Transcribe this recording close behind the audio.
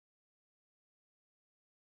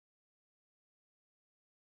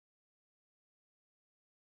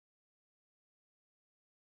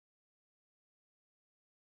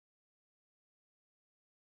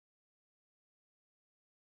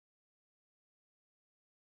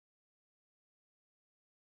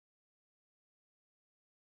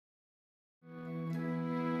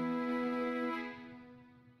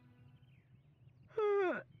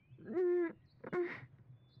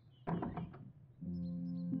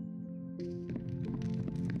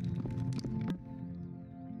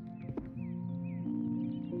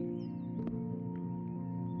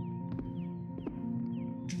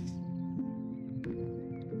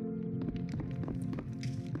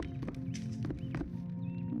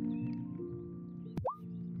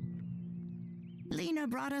Lena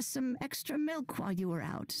brought us some extra milk while you were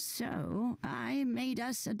out, so I made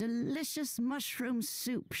us a delicious mushroom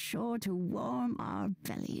soup sure to warm our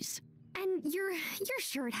bellies. And you're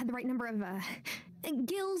sure it had the right number of,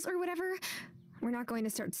 gills or whatever? We're not going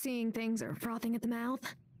to start seeing things or frothing at the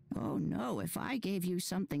mouth? Oh no, if I gave you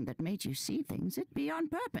something that made you see things, it'd be on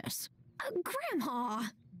purpose. Grandma!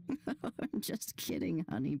 I'm just kidding,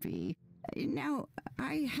 honeybee. Now,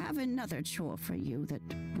 I have another chore for you that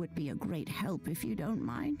would be a great help if you don't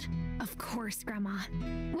mind. Of course, Grandma.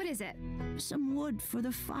 What is it? Some wood for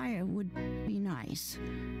the fire would be nice.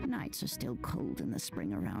 Nights are still cold in the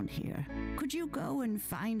spring around here. Could you go and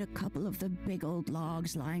find a couple of the big old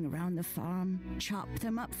logs lying around the farm, chop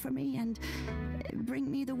them up for me, and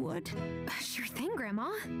bring me the wood? Sure thing,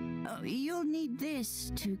 Grandma. You'll need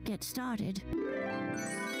this to get started.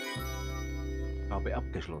 Habe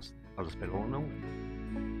abgeschlossen. Alles Belohnung.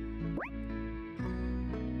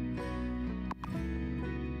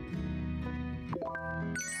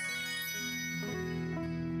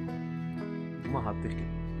 Man hatte ich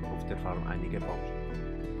auf der Farm einige Baustellen.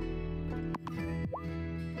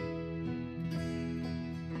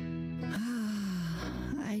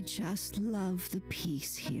 I just love the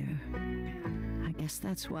peace here. I guess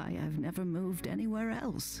that's why I've never moved anywhere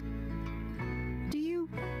else. Do you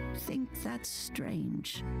think that's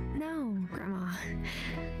strange? No, Grandma.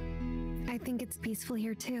 I think it's peaceful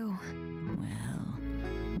here too. Well,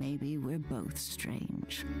 maybe we're both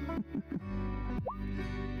strange.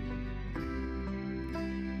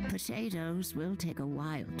 Potatoes will take a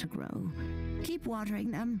while to grow. Keep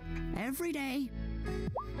watering them every day.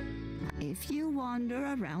 If you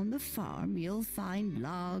wander around the farm, you'll find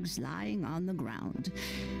logs lying on the ground.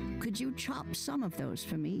 Could you chop some of those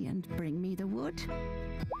for me and bring me the wood?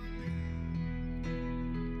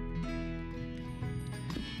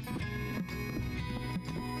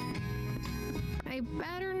 I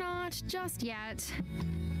better not just yet.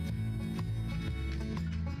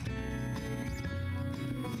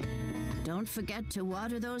 Don't forget to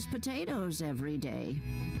water those potatoes every day.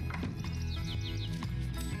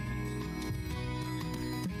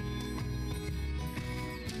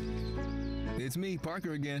 It's me,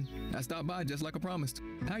 Parker again. I stopped by just like I promised.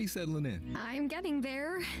 How you settling in? I'm getting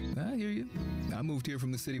there. I hear you. I moved here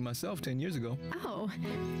from the city myself 10 years ago. Oh,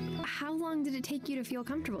 how long did it take you to feel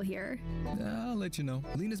comfortable here? I'll let you know.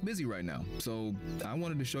 Lena's busy right now, so I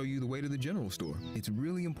wanted to show you the way to the general store. It's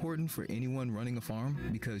really important for anyone running a farm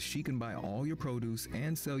because she can buy all your produce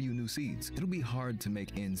and sell you new seeds. It'll be hard to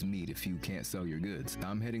make ends meet if you can't sell your goods.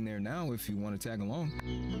 I'm heading there now if you want to tag along.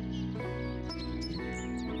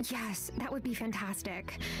 Yes, that would be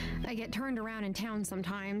fantastic. I get turned around in town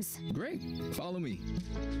sometimes. Great. Follow me.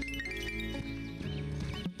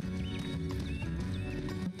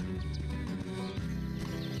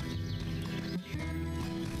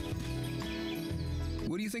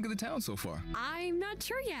 What do you think of the town so far? I'm not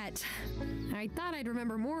sure yet. I thought I'd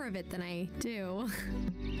remember more of it than I do.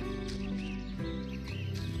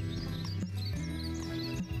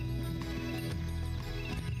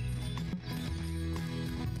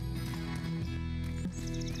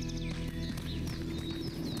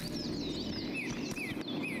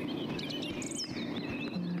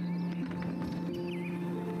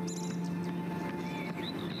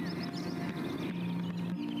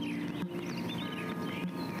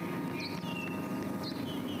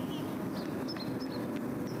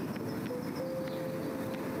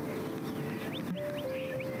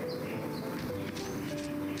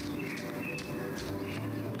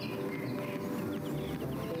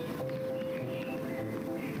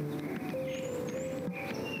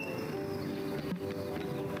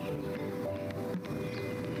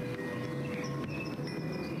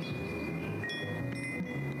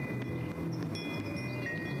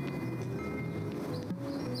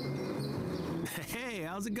 Hey,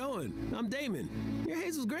 how's it going? I'm Damon. You're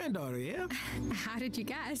Hazel's granddaughter, yeah? How did you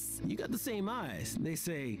guess? You got the same eyes. They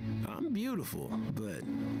say, I'm beautiful, but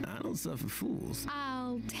I don't suffer fools.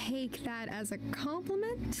 I'll take that as a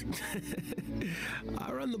compliment.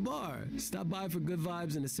 I run the bar. Stop by for good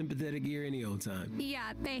vibes and a sympathetic ear any old time.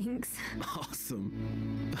 Yeah, thanks.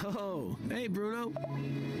 Awesome. Oh, hey, Bruno.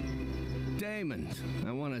 Damon,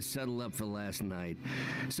 I want to settle up for last night.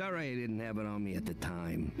 Sorry I didn't have it on me at the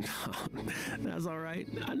time. That's all right.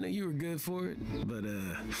 I knew you were good for it, but,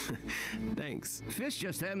 thanks. Fish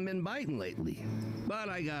just haven't been biting lately. But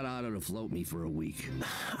I got Otto to float me for a week.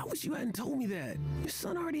 I wish you hadn't told me that. Your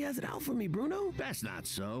son already has it out for me, Bruno. That's not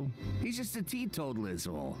so. He's just a teetotaler is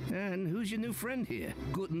all. And who's your new friend here?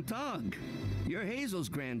 Guten Tag. You're Hazel's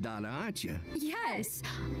granddaughter, aren't you? Yes.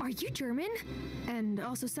 Are you German? And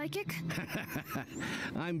also psychic?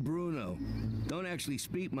 I'm Bruno. Don't actually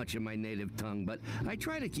speak much of my native tongue, but I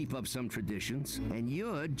try to keep up some traditions. And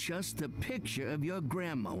you're just a picture of your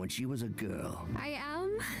grandma when she was a girl. I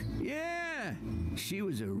am? Yeah, she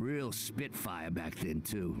was a real spitfire back then,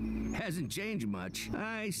 too. Hasn't changed much.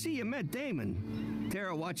 I see you met Damon.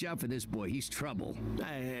 Tara, watch out for this boy. He's trouble.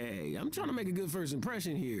 Hey, I'm trying to make a good first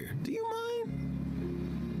impression here. Do you mind?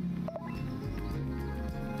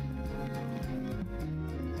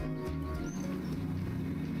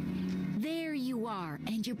 There you are,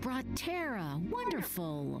 and you brought Tara.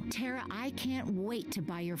 Wonderful. Tara, I can't wait to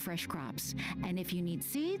buy your fresh crops. And if you need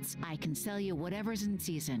seeds, I can sell you whatever's in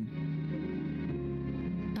season.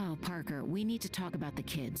 Oh, Parker, we need to talk about the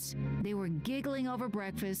kids. They were giggling over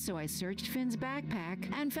breakfast, so I searched Finn's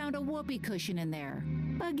backpack and found a whoopee cushion in there.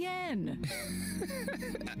 Again.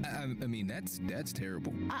 I mean, that's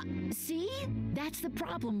terrible. See? That's the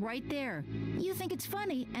problem right there. You think it's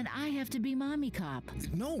funny, and I have to be mommy cop.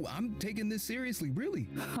 No, I'm taking this seriously, really.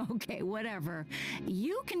 Okay, whatever.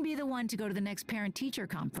 You can be the one to go to the next parent-teacher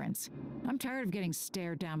conference. I'm tired of getting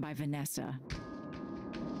stared down by Vanessa.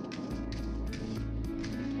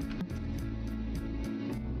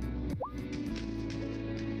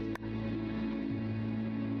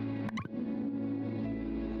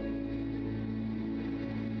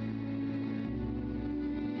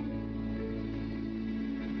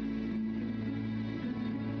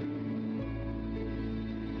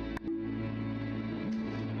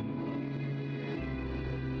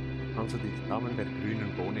 Also die Samen der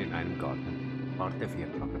grünen Bohne in einem Garten. Warte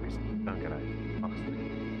 4 Tage, bis sie dann gereift wachsen.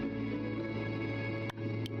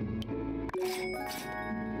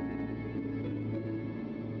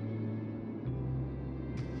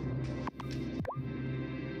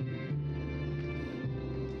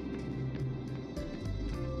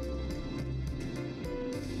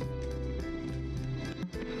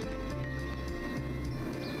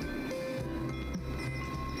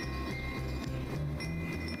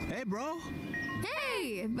 Hey, bro.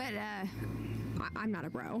 Hey, but I'm not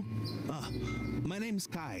a bro. My name's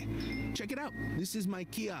Kai. Check it out. This is my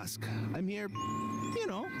kiosk. I'm here, you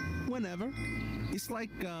know, whenever. It's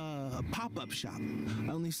like a pop-up shop.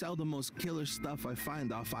 I only sell the most killer stuff I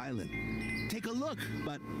find off island. Take a look,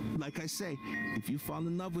 but like I say, if you fall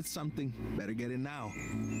in love with something, better get it now.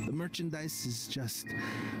 The merchandise is just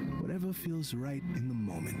whatever feels right in the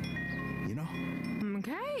moment, you know?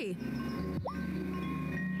 Okay.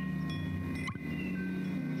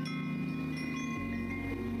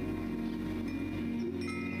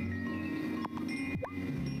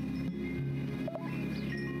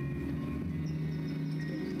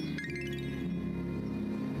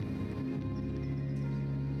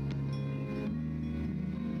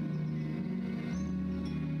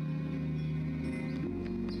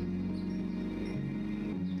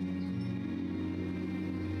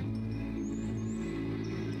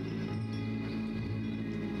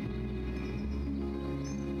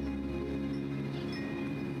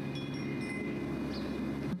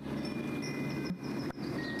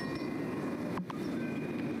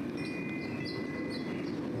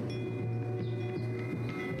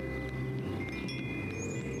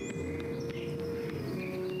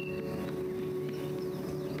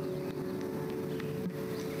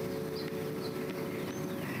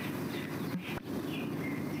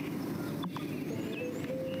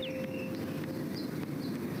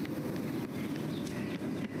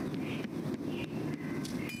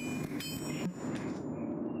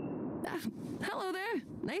 Hello there.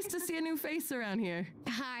 Nice to see a new face around here.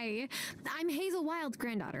 Hi, I'm Hazel Wylde's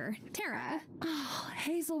granddaughter, Tara. Oh,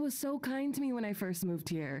 Hazel was so kind to me when I first moved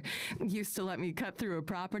here. Used to let me cut through a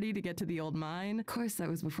property to get to the old mine. Of course, that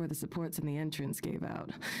was before the supports and the entrance gave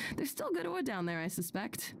out. There's still good ore down there, I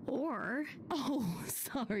suspect. Or... Oh,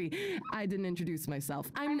 sorry. I didn't introduce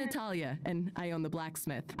myself. I'm Natalia, and I own the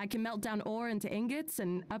blacksmith. I can melt down ore into ingots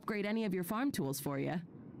and upgrade any of your farm tools for you.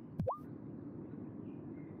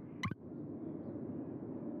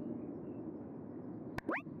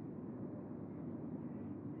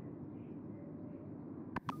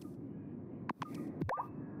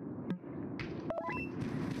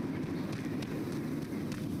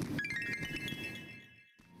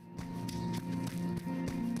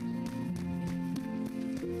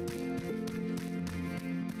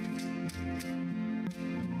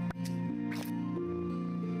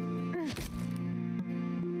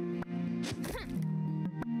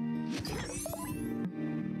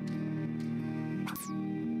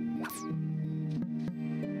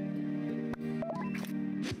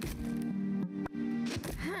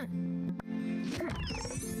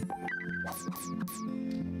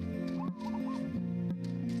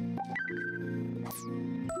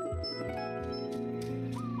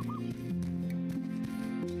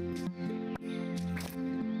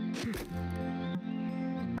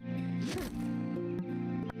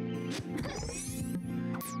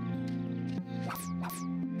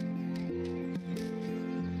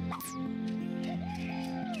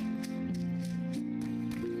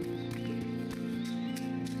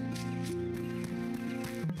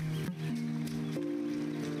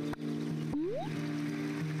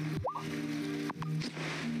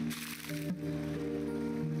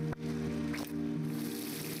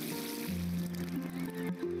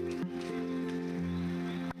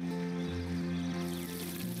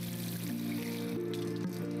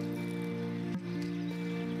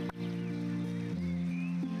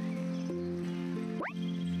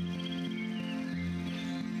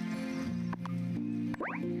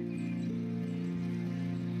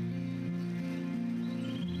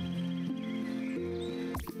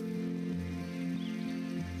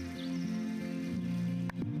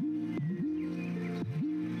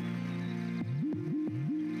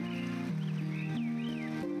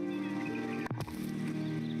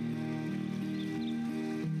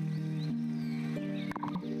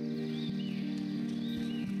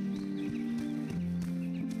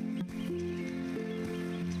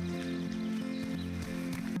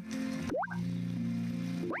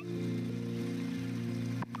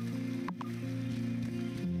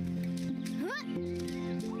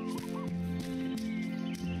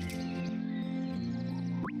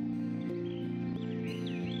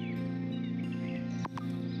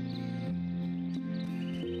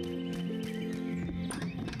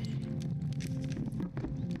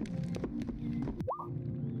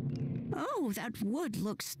 Oh, that wood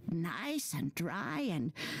looks nice and dry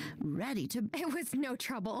and ready to... It was no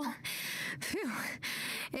trouble. Phew.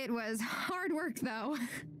 It was hard work, though.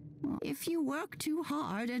 If you work too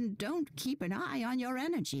hard and don't keep an eye on your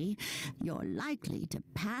energy, you're likely to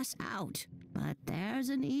pass out. But there's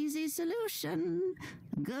an easy solution.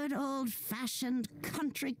 Good old-fashioned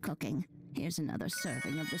country cooking. Here's another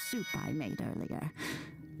serving of the soup I made earlier.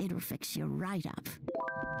 It'll fix you right up.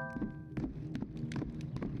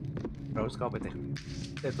 Ausgabe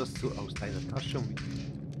etwas aus deiner Tasche und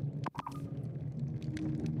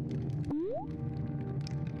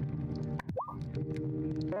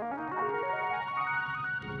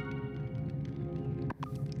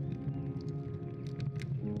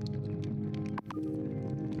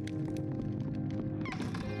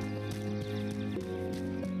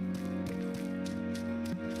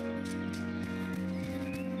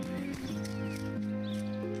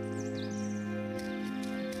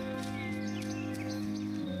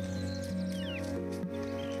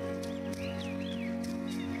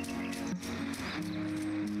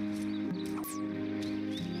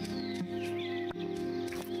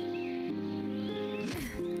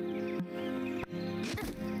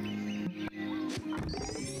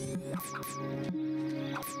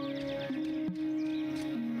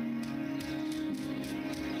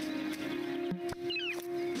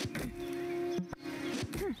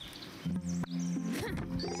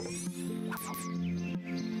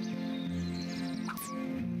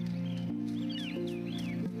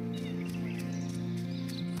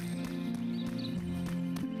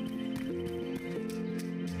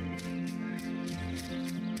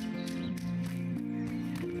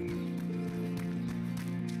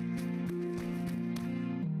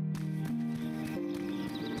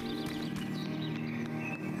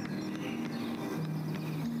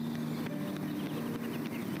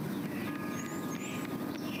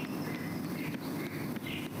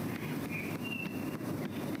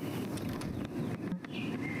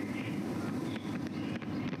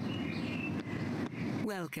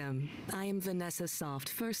Welcome. I am Vanessa Soft,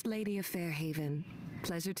 First Lady of Fairhaven.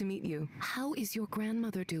 Pleasure to meet you. How is your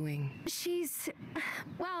grandmother doing? She's...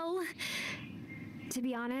 well... to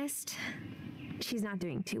be honest, she's not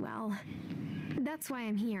doing too well. That's why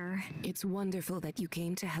I'm here. It's wonderful that you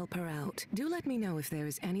came to help her out. Do let me know if there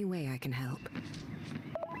is any way I can help.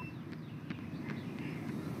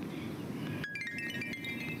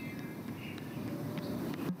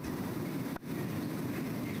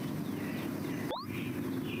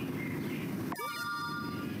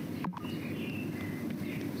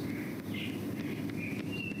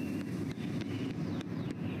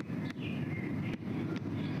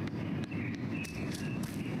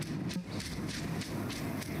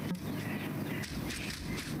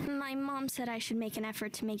 My mom said I should make an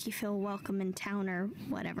effort to make you feel welcome in town or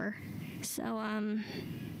whatever. So,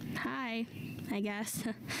 hi, I guess.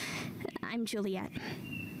 I'm Juliet.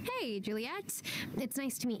 Hey, Juliet. It's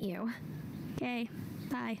nice to meet you. Okay,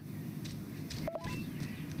 bye.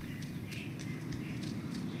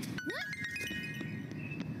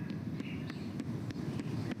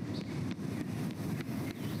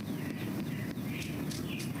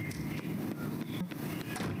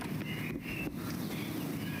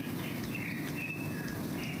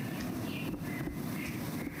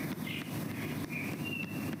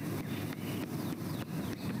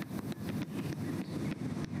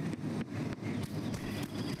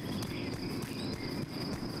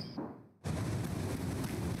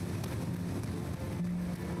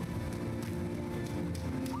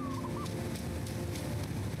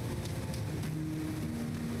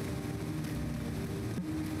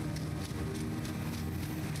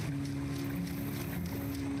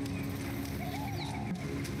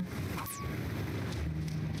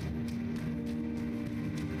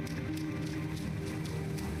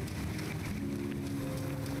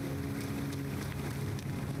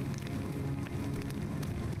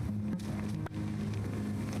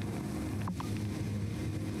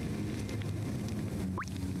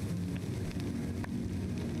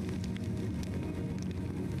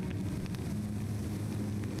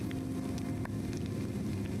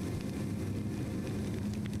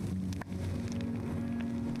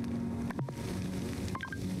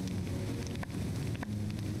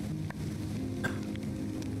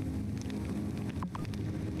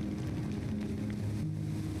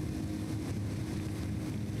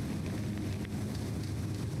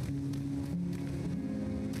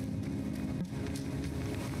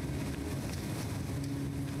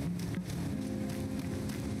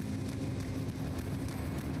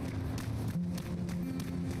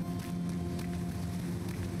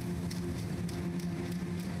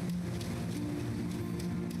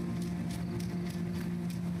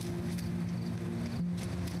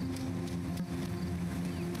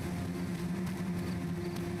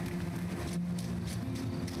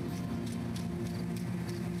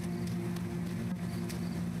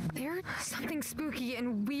 Something spooky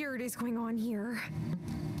and weird is going on here.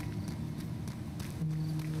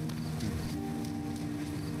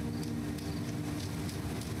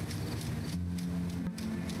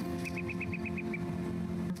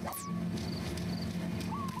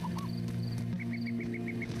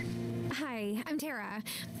 Hi, I'm Tara.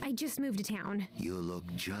 I just moved to town. You look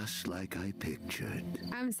just like I pictured.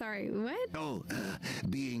 I'm sorry, what? Oh,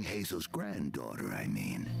 being Hazel's granddaughter, I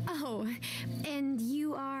mean. Oh, and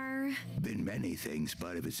you are? Been many things,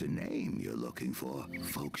 but if it's a name you're looking for,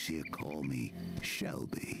 folks here call me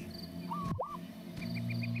Shelby.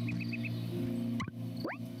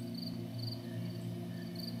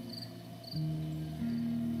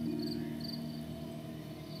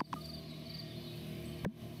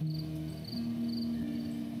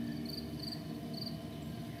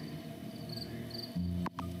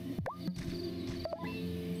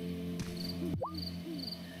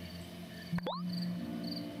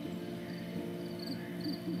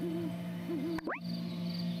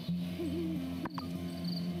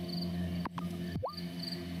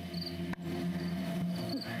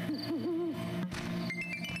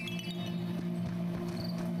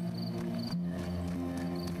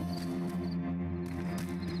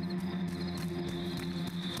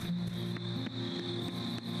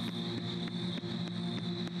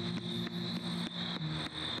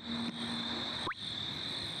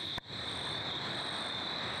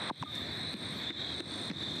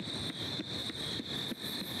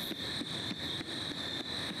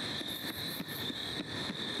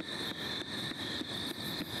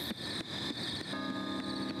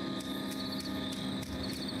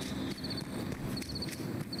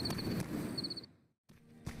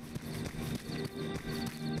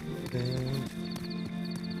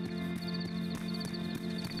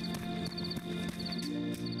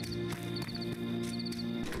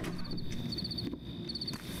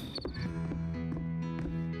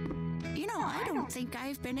 I don't think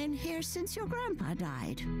I've been in here since your grandpa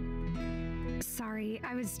died. Sorry,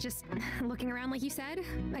 I was just looking around like you said.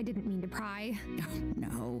 I didn't mean to pry.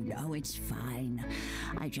 No, it's fine.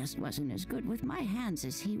 I just wasn't as good with my hands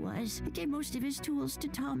as he was. I gave most of his tools to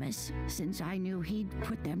Thomas, since I knew he'd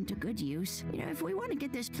put them to good use. If we want to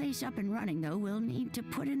get this place up and running, though, we'll need to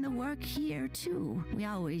put in the work here, too. We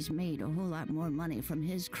always made a whole lot more money from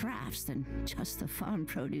his crafts than just the farm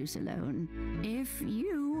produce alone. If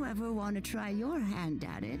you ever want to try your hand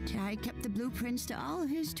at it, I kept the blueprints to all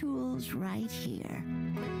his tools right here.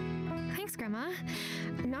 Thanks, Grandma.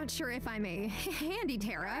 I'm not sure if I'm a handy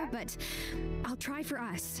Tara, but I'll try for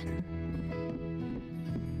us.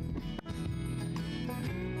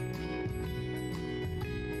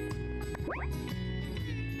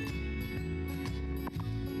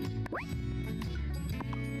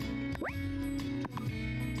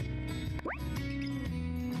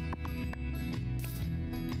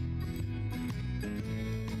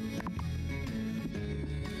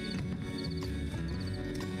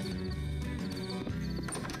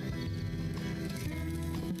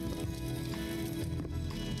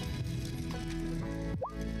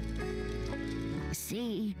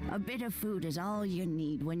 See, a bit of food is all you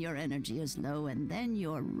need when your energy is low, and then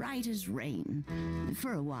you're right as rain.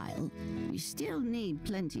 For a while, you still need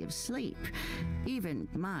plenty of sleep. Even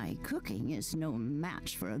my cooking is no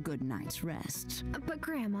match for a good night's rest. But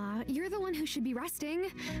Grandma, you're the one who should be resting.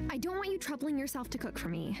 I don't want you troubling yourself to cook for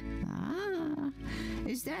me. Ah,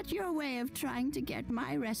 is that your way of trying to get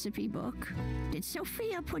my recipe book? Did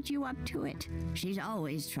Sophia put you up to it? She's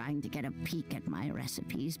always trying to get a peek at my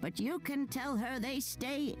recipes, but you can tell her they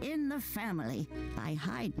stay in the family. I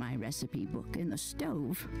hide my recipe book in the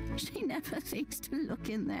stove. She never thinks to look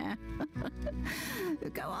in there.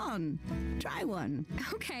 Go on, try one.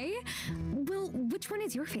 Okay. Well, which one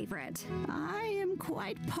is your favorite? I am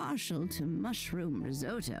quite partial to mushroom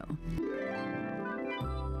risotto.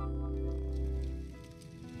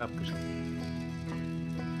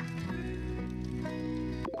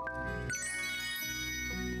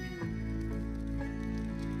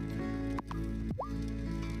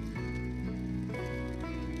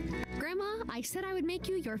 Grandma, I said I would make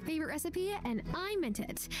you your favorite recipe, and I meant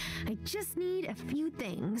it. I just need a few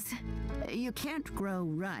things. You can't grow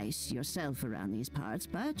rice yourself around these parts,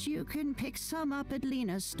 but you can pick some up at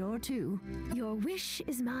Lena's store, too. Your wish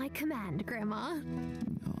is my command, Grandma.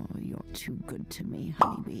 Oh, you're too good to me,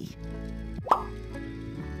 honeybee.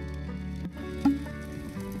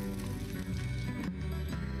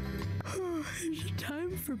 Is it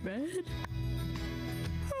time for bed?